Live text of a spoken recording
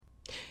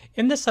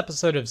In this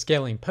episode of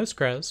Scaling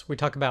Postgres, we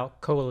talk about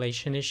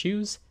collation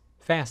issues,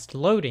 fast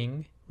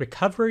loading,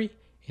 recovery,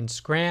 and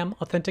SCRAM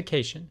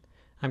authentication.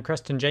 I'm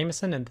Preston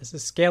Jameson, and this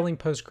is Scaling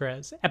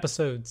Postgres,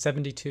 episode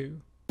 72.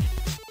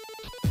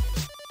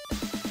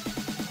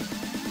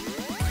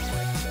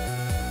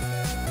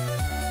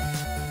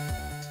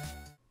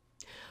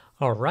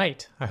 All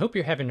right, I hope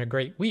you're having a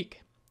great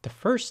week. The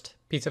first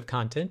piece of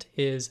content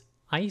is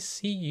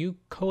ICU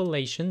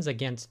collations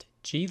against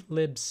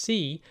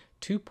glibc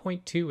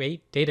 2.28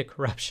 data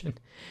corruption.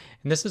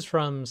 And this is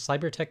from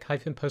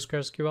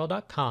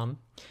cybertech-postgresql.com.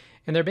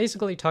 And they're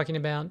basically talking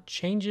about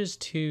changes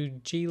to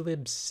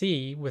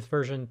glibc with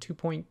version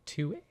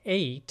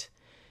 2.28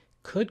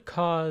 could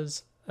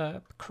cause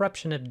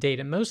corruption of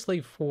data,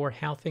 mostly for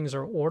how things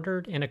are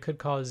ordered, and it could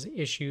cause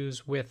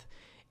issues with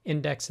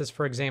indexes,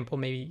 for example,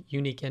 maybe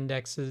unique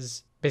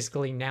indexes,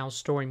 basically now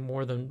storing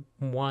more than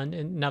one.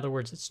 In other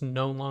words, it's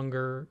no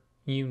longer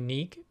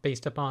unique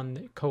based upon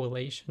the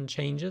collation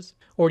changes.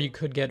 Or you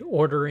could get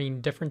ordering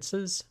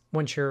differences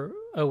once your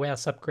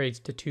OS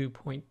upgrades to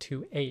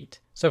 2.28.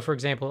 So for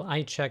example,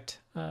 I checked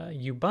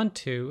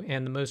Ubuntu,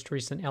 and the most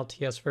recent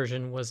LTS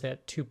version was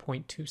at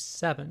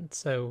 2.27,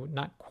 so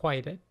not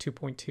quite at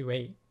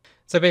 2.28.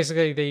 So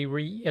basically, they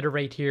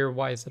reiterate here,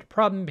 why is it a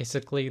problem?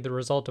 Basically, the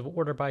result of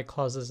order by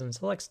clauses and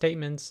select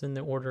statements in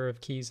the order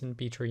of keys and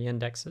B-tree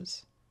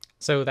indexes.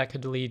 So that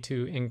could lead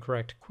to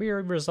incorrect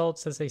query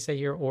results, as they say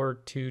here,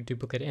 or to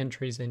duplicate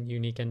entries in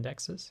unique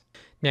indexes.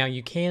 Now,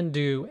 you can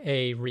do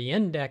a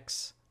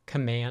reindex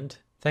command.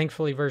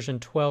 Thankfully, version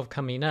 12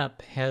 coming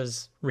up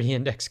has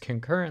reindex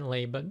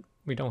concurrently, but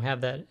we don't have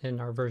that in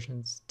our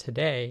versions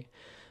today.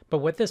 But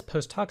what this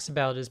post talks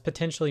about is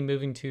potentially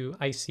moving to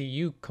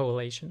ICU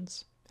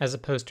collations, as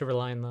opposed to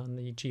relying on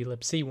the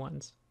glibc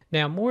ones.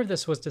 Now, more of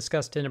this was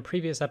discussed in a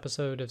previous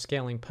episode of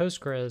Scaling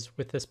Postgres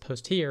with this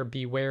post here,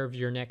 beware of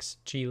your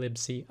next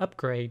glibc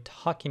upgrade,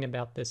 talking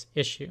about this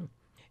issue.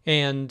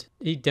 And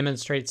he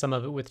demonstrates some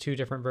of it with two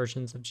different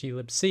versions of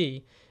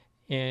glibc.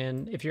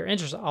 And if you're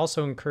interested, I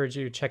also encourage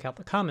you to check out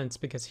the comments,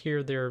 because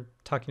here they're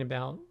talking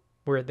about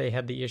where they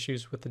had the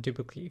issues with the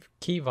duplicate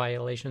key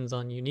violations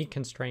on unique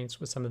constraints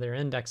with some of their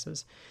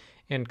indexes,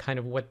 and kind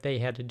of what they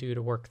had to do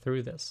to work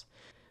through this.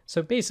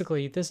 So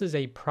basically, this is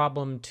a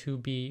problem to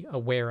be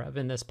aware of,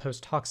 and this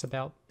post talks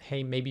about,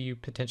 hey, maybe you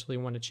potentially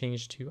want to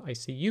change to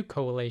ICU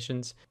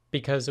collations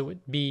because it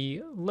would be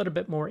a little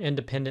bit more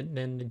independent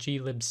than the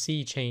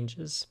glibc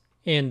changes.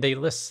 And they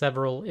list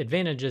several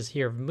advantages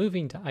here of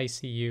moving to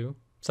ICU,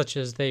 such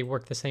as they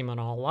work the same on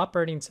all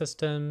operating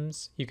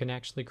systems. You can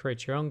actually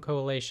create your own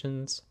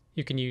collations.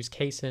 You can use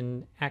case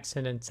and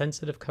accident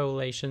sensitive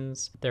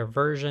collations. They're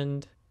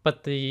versioned,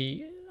 but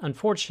the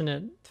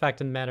unfortunate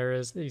fact of the matter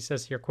is, he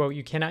says here, quote,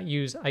 you cannot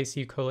use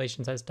ICU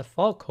collations as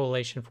default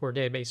collation for a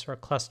database or a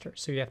cluster.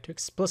 So you have to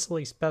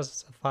explicitly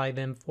specify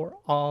them for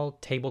all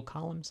table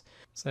columns.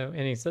 So,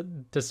 and he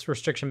said this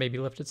restriction may be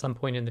lifted at some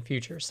point in the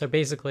future. So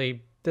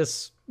basically,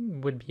 this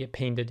would be a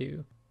pain to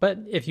do. But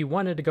if you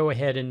wanted to go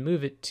ahead and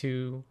move it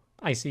to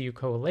ICU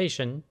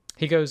collation,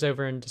 he goes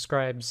over and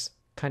describes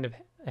kind of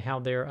how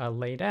they're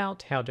laid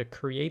out, how to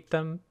create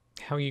them,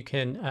 how you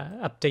can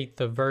update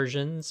the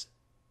versions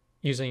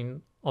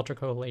using Ultra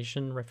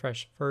Collation,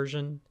 refresh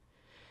version,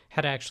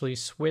 how to actually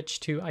switch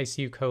to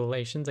ICU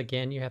collations.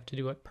 Again, you have to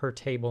do it per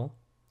table.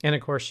 And of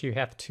course, you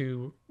have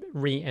to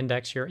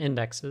re-index your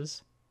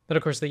indexes. But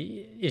of course,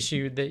 the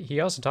issue that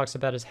he also talks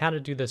about is how to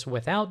do this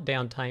without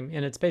downtime.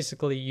 And it's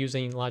basically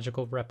using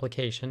logical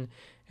replication.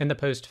 And the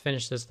post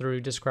finishes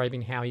through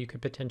describing how you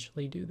could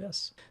potentially do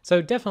this.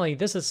 So definitely,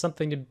 this is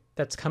something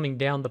that's coming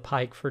down the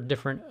pike for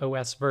different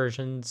OS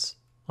versions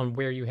on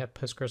where you have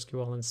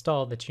PostgreSQL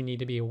installed that you need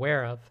to be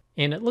aware of.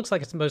 And it looks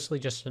like it's mostly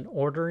just an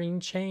ordering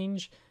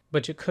change,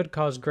 but it could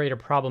cause greater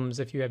problems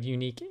if you have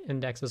unique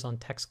indexes on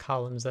text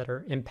columns that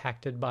are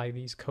impacted by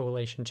these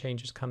collation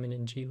changes coming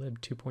in glib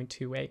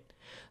 2.28.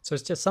 So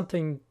it's just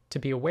something to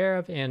be aware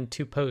of and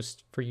two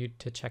posts for you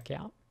to check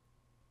out.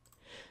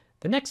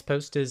 The next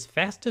post is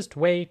fastest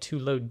way to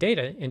load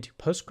data into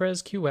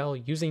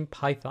PostgreSQL using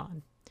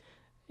Python.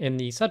 And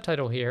the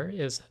subtitle here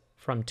is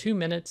from 2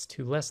 minutes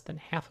to less than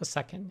half a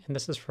second. And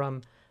this is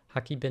from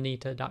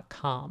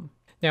hakibenita.com.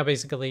 Now,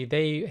 basically,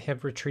 they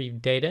have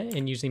retrieved data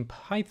and using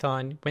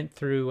Python went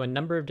through a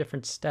number of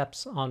different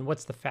steps on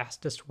what's the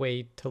fastest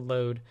way to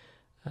load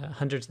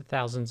hundreds of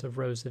thousands of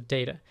rows of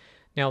data.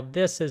 Now,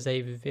 this is a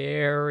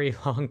very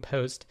long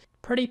post,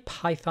 pretty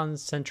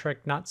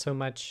Python-centric, not so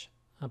much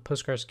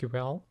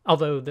PostgreSQL,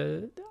 although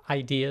the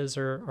ideas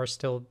are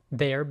still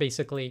there.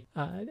 Basically,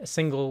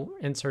 single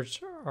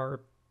inserts are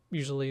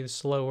usually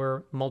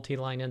slower,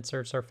 multi-line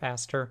inserts are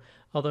faster,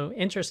 although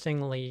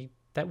interestingly,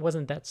 that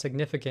wasn't that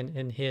significant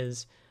in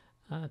his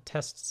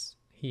tests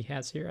he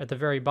has here. At the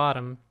very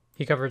bottom,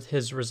 he covers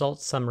his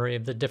results summary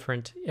of the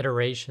different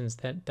iterations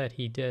that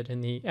he did,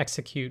 and the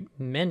execute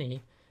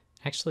many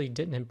actually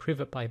didn't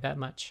improve it by that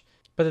much.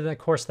 But then, of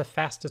course, the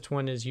fastest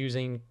one is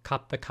using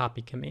the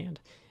copy command,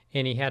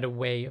 and he had a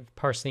way of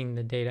parsing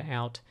the data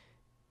out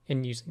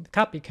and using the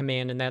copy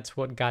command, and that's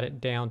what got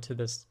it down to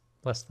this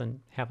less than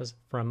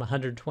from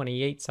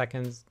 128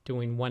 seconds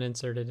doing one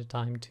insert at a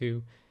time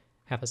to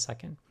half a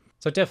second.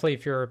 So definitely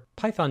if you're a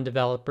Python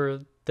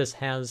developer, this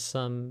has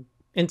some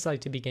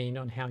insight to be gained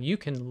on how you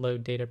can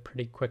load data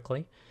pretty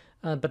quickly.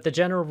 But the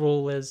general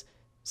rule is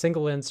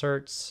single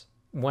inserts,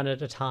 one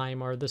at a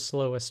time, are the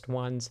slowest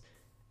ones.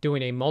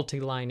 Doing a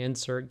multi-line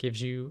insert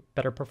gives you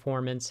better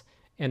performance,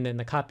 and then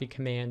the copy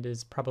command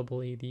is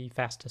probably the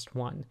fastest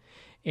one.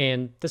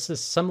 And this is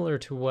similar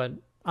to what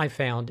I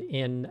found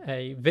in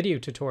a video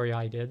tutorial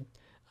I did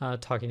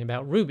talking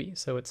about Ruby.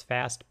 So it's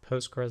fast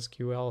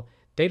PostgreSQL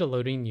data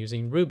loading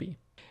using Ruby.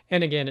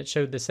 And again, it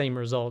showed the same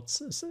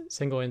results.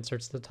 Single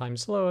inserts the time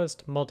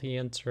slowest,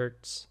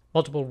 multi-inserts,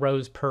 multiple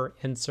rows per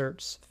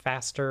inserts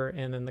faster,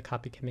 and then the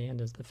copy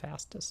command is the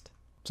fastest.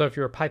 So if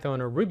you're a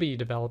Python or Ruby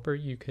developer,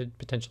 you could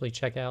potentially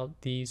check out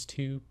these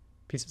two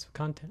pieces of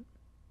content.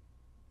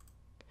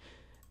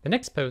 The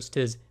next post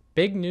is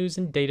Big News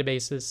in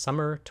Databases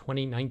Summer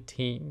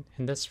 2019.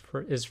 And this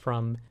is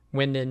from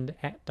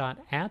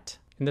Wyndon.at.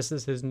 And this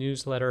is his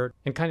newsletter.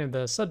 And kind of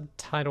the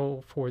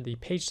subtitle for the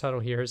page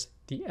title here is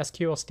The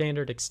SQL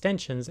Standard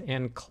Extensions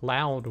and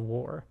Cloud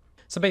War.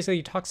 So basically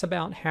he talks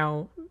about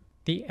how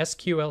the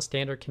SQL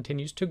standard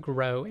continues to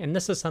grow, and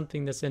this is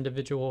something this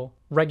individual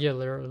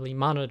regularly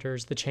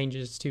monitors the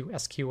changes to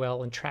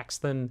SQL and tracks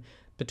them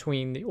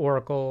between the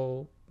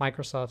Oracle,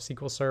 Microsoft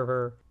SQL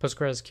Server,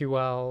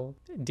 PostgreSQL,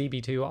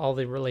 DB2, all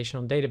the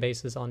relational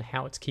databases on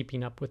how it's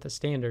keeping up with the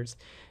standards.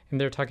 And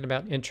they're talking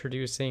about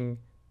introducing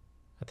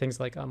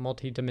things like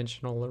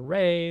multi-dimensional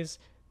arrays,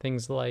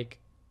 things like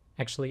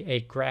actually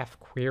a graph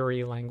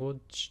query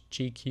language,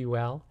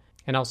 GQL,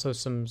 and also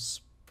some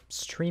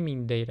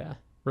streaming data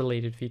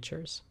related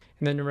features.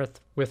 And then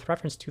with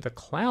reference to the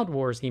cloud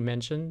wars he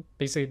mentioned,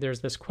 basically there's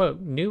this quote,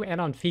 new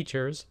add-on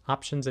features,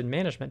 options, and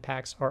management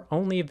packs are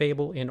only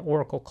available in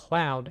Oracle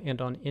Cloud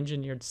and on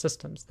engineered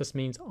systems. This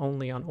means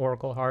only on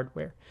Oracle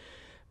hardware,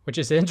 which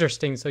is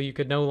interesting. So you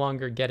could no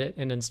longer get it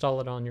and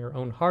install it on your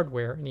own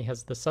hardware. And he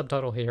has the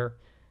subtitle here,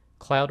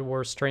 Cloud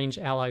Wars, Strange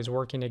Allies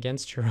Working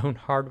Against Your Own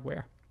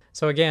Hardware.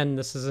 So again,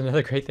 this is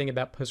another great thing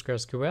about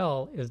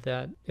PostgreSQL is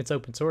that it's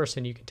open source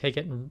and you can take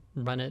it and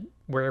run it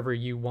wherever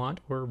you want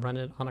or run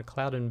it on a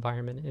cloud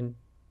environment and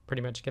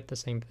pretty much get the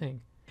same thing.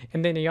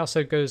 And then he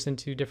also goes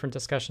into different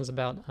discussions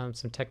about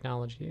some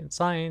technology and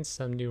science,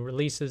 some new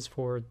releases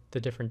for the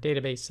different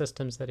database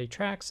systems that he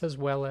tracks, as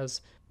well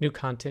as new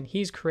content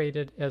he's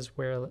created, as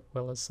well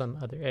as some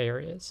other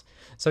areas.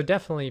 So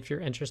definitely, if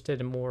you're interested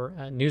in more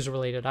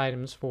news-related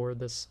items for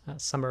this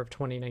summer of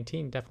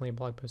 2019, definitely a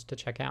blog post to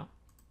check out.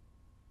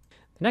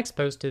 The next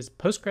post is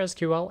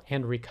PostgreSQL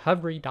and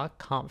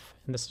recovery.conf,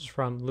 and this is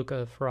from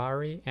Luca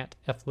Ferrari at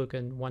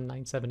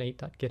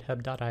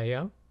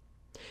flucan1978.github.io.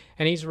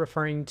 And he's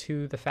referring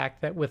to the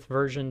fact that with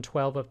version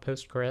 12 of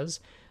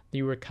Postgres,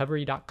 the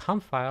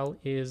recovery.conf file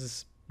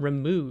is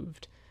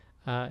removed.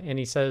 And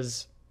he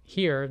says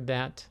here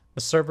that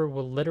the server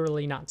will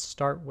literally not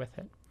start with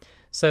it.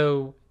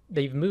 So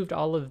they've moved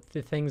all of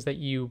the things that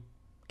you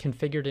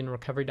configured in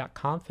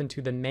recovery.conf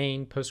into the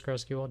main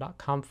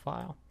PostgreSQL.conf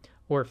file,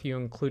 or if you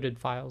included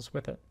files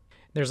with it.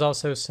 There's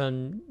also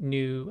some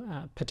new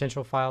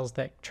potential files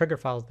trigger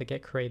files that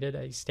get created,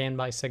 a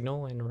standby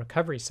signal and a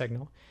recovery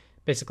signal.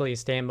 Basically, a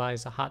standby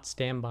is a hot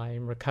standby,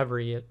 and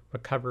recovery, it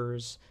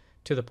recovers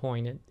to the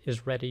point it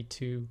is ready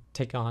to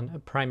take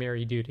on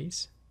primary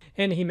duties.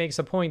 And he makes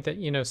a point that,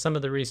 some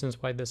of the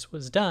reasons why this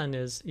was done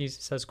is, he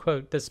says,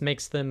 quote, this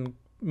makes them,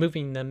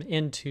 moving them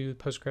into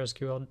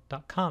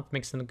PostgreSQL.conf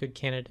makes them a good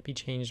candidate to be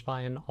changed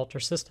by an alter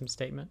system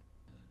statement.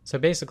 So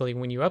basically,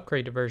 when you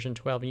upgrade to version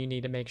 12, you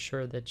need to make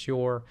sure that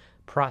your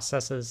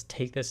processes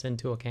take this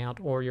into account,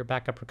 or your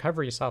backup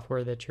recovery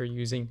software that you're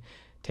using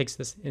takes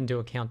this into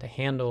account to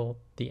handle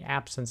the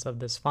absence of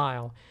this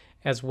file,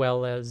 as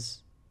well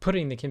as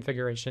putting the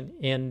configuration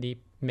in the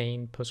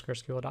main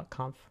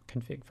PostgreSQL.conf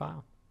config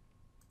file.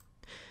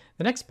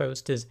 The next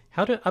post is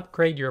how to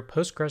upgrade your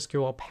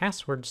PostgreSQL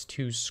passwords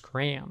to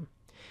SCRAM.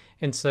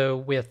 And so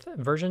with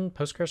version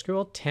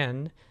PostgreSQL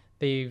 10,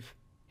 they've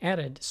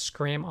added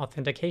SCRAM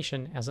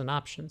authentication as an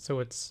option.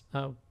 So it's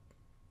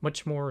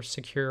much more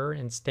secure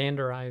and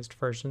standardized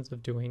versions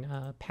of doing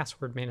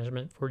password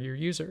management for your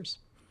users.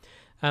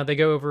 They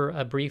go over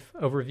a brief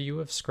overview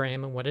of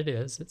SCRAM and what it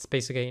is. It's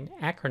basically an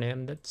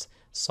acronym that's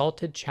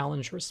Salted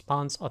Challenge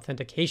Response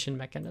Authentication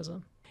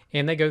Mechanism.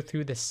 And they go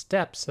through the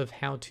steps of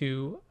how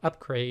to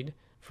upgrade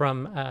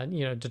from,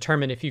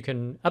 determine if you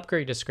can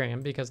upgrade to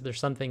SCRAM, because there's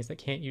some things that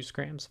can't use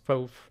SCRAMs.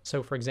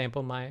 So for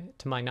example,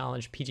 to my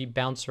knowledge, PG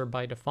Bouncer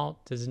by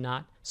default does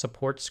not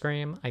support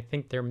SCRAM. I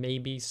think there may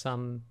be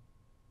some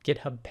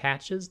GitHub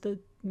patches that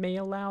may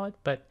allow it,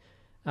 but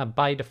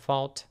by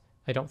default,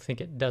 I don't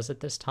think it does at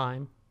this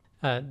time.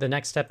 The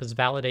next step is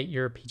validate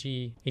your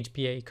PG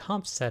HBA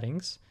conf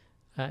settings,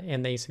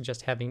 and they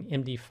suggest having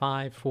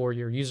MD5 for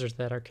your users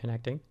that are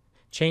connecting.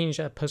 Change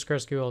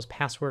PostgreSQL's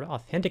password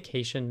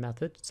authentication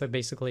method, so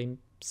basically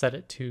set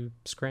it to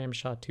SCRAM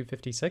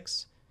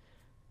SHA-256.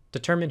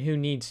 Determine who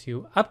needs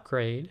to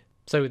upgrade,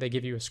 so they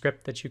give you a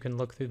script that you can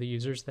look through the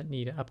users that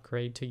need to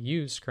upgrade to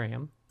use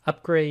SCRAM.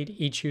 upgrade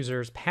each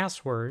user's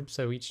password.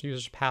 So each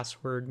user's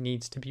password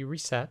needs to be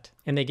reset.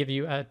 And they give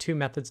you 2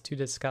 methods to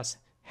discuss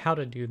how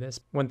to do this.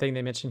 One thing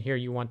they mention here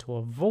you want to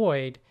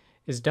avoid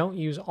is don't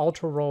use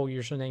ultra role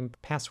username,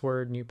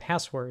 password, new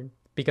password,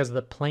 because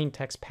the plain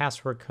text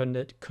password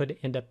could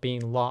end up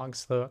being logged.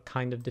 So it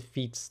kind of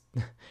defeats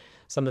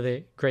some of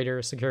the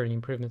greater security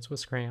improvements with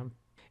SCRAM.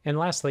 And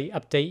lastly,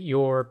 update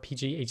your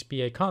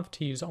PGHBA-conf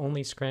to use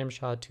only SCRAM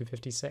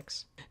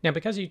SHA-256. Now,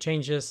 because you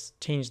change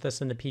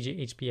this in the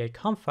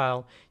PGHBA-conf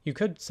file, you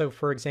could, so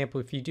for example,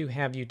 if you do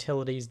have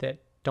utilities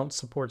that don't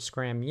support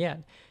SCRAM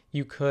yet,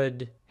 you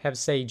could have,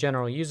 say,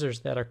 general users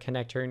that are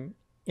connecting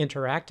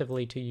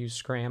interactively to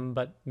use SCRAM,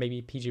 but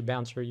maybe PG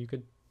Bouncer you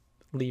could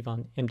leave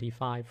on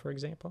MD5, for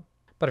example.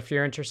 But if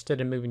you're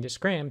interested in moving to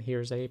SCRAM,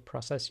 here's a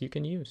process you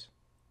can use.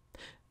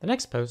 The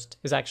next post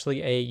is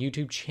actually a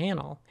YouTube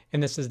channel,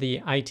 and this is the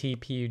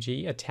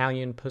ITPUG,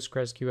 Italian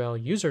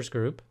PostgreSQL Users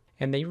Group,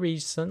 and they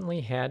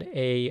recently had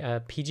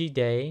a PG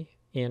Day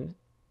in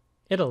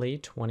Italy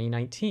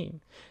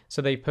 2019.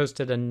 So they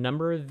posted a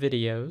number of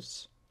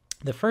videos.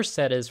 The first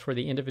set is for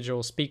the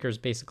individual speakers,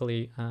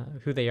 basically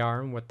who they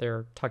are and what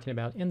they're talking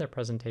about in their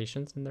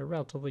presentations, and they're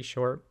relatively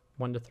short,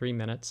 1 to 3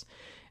 minutes.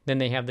 Then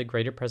they have the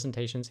greater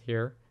presentations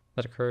here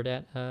that occurred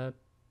at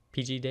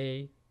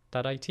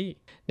pgday.it.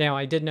 Now,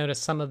 I did notice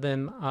some of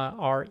them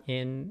are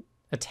in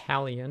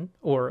Italian,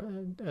 or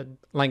a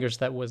language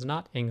that was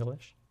not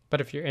English.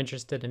 But if you're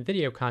interested in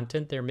video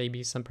content, there may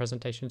be some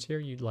presentations here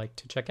you'd like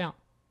to check out.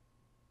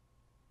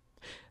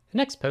 The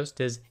next post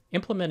is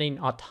implementing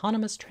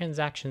autonomous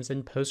transactions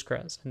in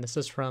Postgres, and this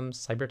is from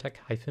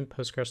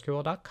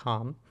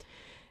cybertech-postgresql.com. And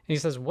he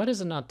says, what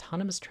is an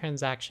autonomous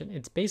transaction?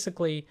 It's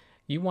basically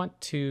you want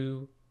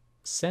to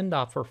send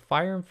off or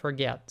fire and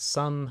forget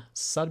some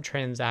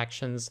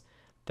sub-transactions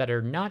that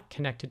are not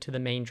connected to the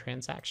main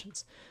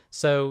transactions.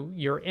 So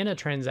you're in a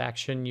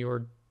transaction,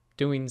 you're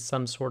doing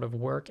some sort of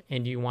work,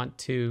 and you want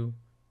to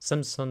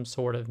send some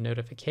sort of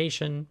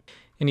notification.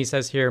 And he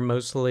says here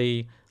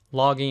mostly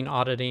logging,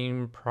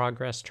 auditing,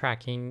 progress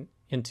tracking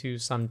into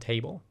some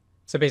table.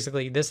 So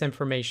basically this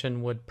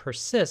information would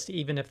persist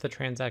even if the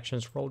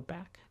transaction's rolled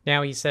back.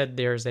 Now he said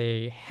there's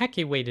a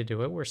hacky way to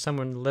do it where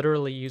someone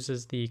literally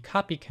uses the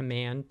copy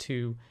command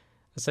to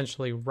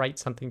essentially write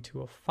something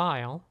to a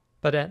file,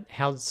 but it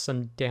has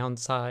some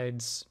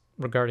downsides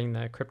regarding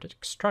the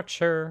cryptic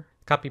structure.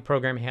 Copy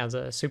program has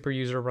a super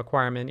user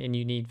requirement and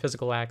you need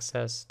physical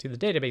access to the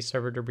database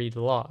server to read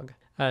the log.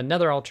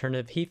 Another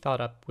alternative he thought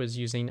up was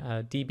using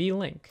a DB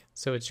link.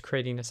 So it's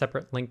creating a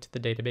separate link to the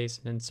database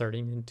and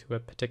inserting into a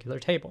particular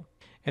table.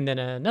 And then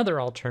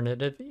another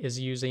alternative is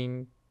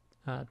using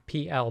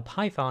PL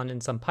Python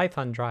and some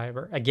Python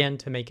driver, again,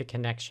 to make a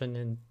connection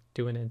and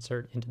do an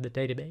insert into the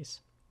database.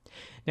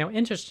 Now,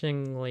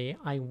 interestingly,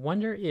 I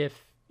wonder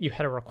if you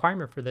had a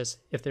requirement for this,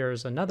 if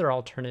there's another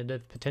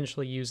alternative,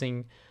 potentially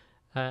using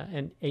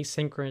an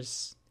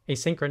asynchronous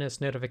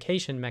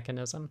notification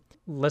mechanism,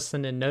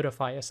 listen and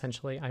notify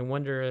essentially. I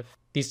wonder if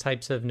these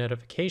types of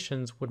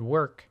notifications would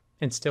work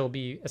and still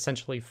be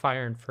essentially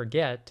fire and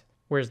forget,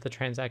 whereas the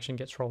transaction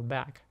gets rolled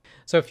back.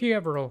 So if you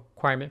have a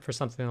requirement for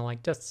something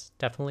like this,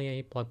 definitely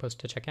a blog post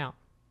to check out.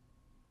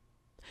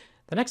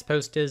 The next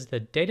post is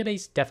the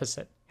database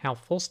deficit, how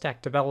full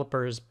stack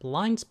developers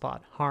blind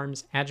spot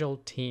harms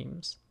agile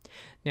teams.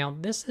 Now,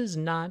 this is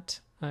not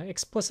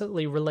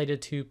explicitly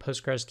related to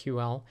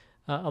PostgreSQL,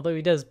 although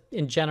he does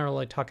in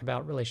general talk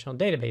about relational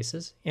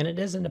databases, and it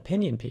is an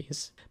opinion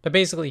piece. But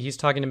basically he's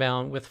talking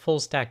about with full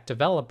stack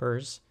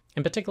developers,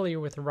 and particularly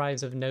with the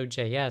rise of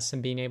Node.js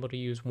and being able to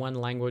use one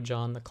language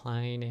on the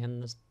client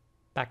and the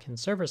backend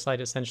server side,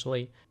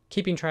 essentially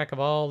keeping track of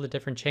all the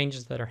different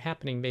changes that are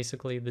happening.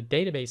 Basically the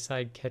database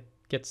side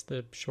gets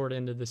the short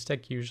end of the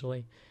stick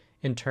usually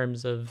in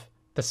terms of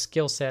the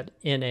skill set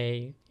in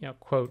a,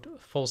 quote,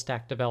 full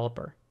stack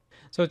developer.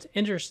 So it's an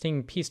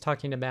interesting piece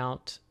talking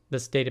about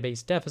this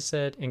database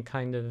deficit and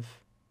kind of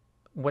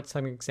what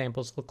some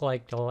examples look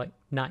like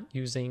not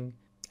using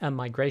a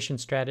migration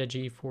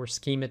strategy for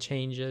schema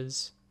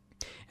changes.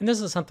 And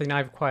this is something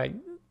I've quite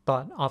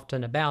thought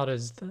often about,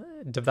 is the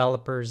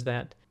developers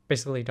that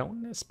basically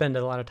don't spend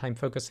a lot of time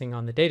focusing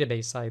on the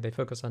database side. They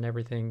focus on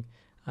everything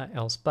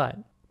else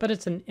but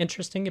it's an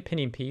interesting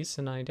opinion piece,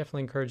 and I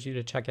definitely encourage you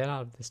to check it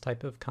out if this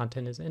type of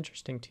content is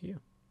interesting to you.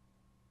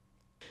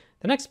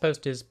 The next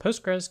post is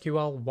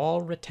PostgreSQL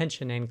WAL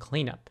Retention and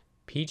Cleanup,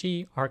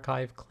 PG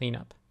Archive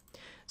Cleanup.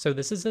 So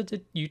this is a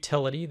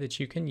utility that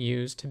you can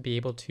use to be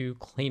able to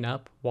clean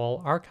up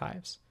WAL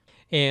archives.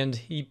 And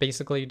he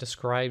basically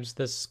describes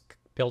this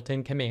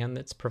built-in command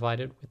that's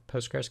provided with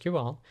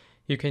PostgreSQL.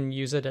 You can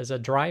use it as a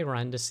dry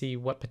run to see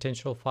what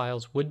potential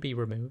files would be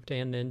removed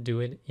and then do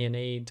it in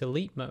a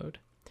delete mode.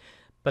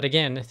 But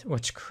again,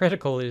 what's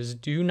critical is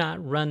do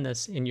not run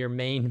this in your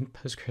main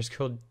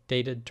PostgreSQL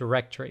data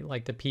directory,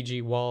 like the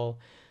pgwal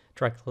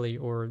directly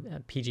or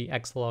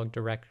pgxlog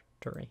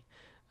directory.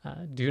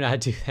 Do not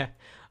do that.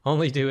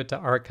 Only do it to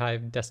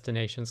archive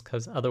destinations,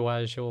 because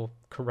otherwise you'll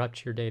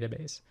corrupt your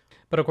database.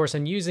 But of course,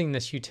 in using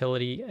this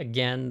utility,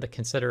 again, the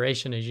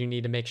consideration is you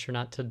need to make sure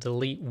not to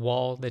delete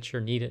WAL that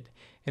you're needed.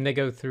 And they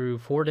go through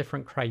 4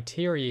 different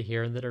criteria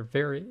here that are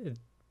very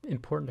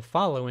important to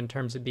follow in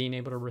terms of being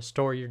able to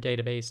restore your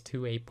database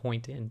to a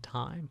point in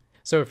time.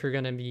 So if you're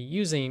going to be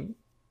using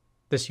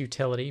this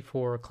utility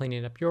for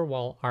cleaning up your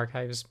WAL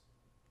archives,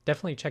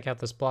 definitely check out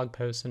this blog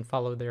post and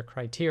follow their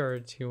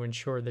criteria to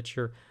ensure that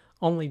you're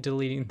only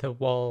deleting the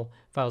WAL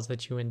files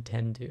that you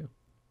intend to.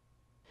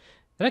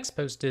 The next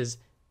post is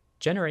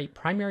generate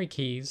primary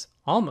keys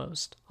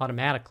almost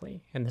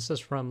automatically. And this is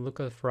from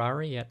Luca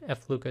Ferrari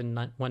at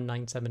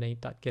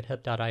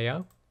fluca1978.github.io.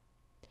 And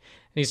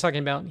he's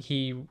talking about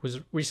he was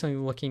recently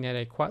looking at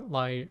a quite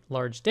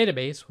large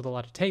database with a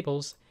lot of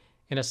tables,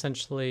 and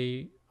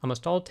essentially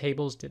almost all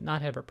tables did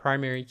not have a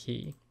primary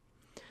key.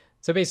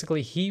 So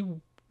basically he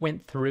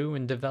went through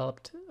and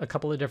developed a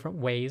couple of different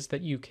ways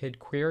that you could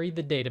query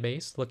the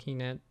database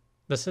looking at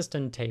the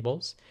system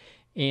tables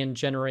and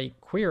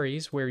generate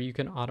queries where you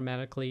can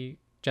automatically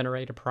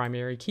generate a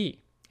primary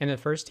key. And at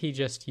first he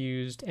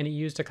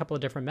used a couple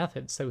of different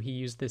methods. So he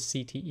used this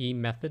CTE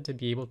method to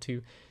be able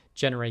to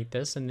generate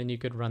this, and then you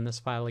could run this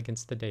file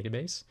against the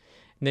database.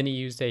 And then he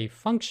used a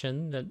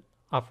function that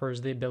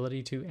offers the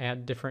ability to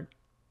add different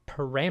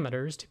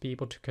parameters to be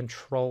able to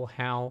control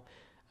how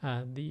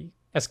the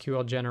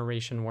SQL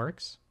generation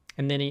works.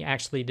 And then he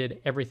actually did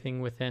everything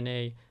within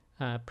a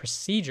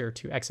procedure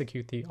to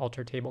execute the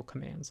alter table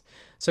commands.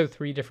 So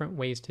 3 different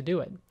ways to do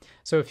it.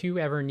 So if you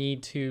ever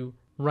need to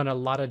run a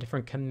lot of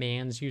different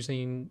commands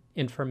using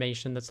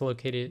information that's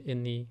located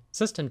in the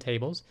system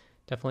tables,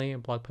 definitely a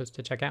blog post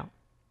to check out.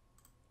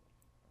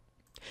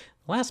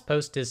 The last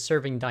post is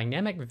serving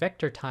dynamic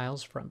vector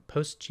tiles from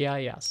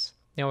PostGIS.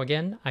 Now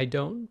again, I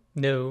don't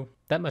know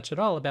that much at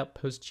all about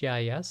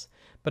PostGIS,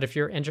 but if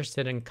you're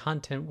interested in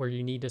content where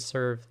you need to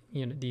serve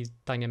these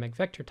dynamic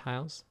vector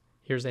tiles,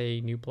 here's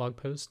a new blog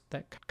post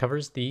that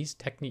covers these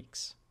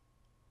techniques.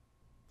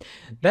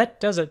 That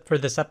does it for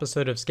this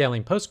episode of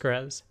Scaling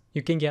Postgres.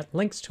 You can get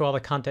links to all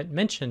the content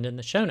mentioned in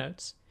the show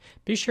notes.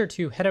 Be sure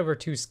to head over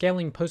to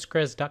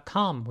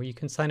scalingpostgres.com where you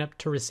can sign up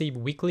to receive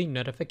weekly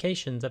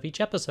notifications of each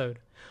episode,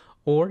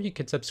 or you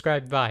can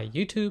subscribe via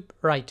YouTube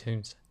or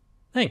iTunes.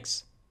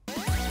 Thanks.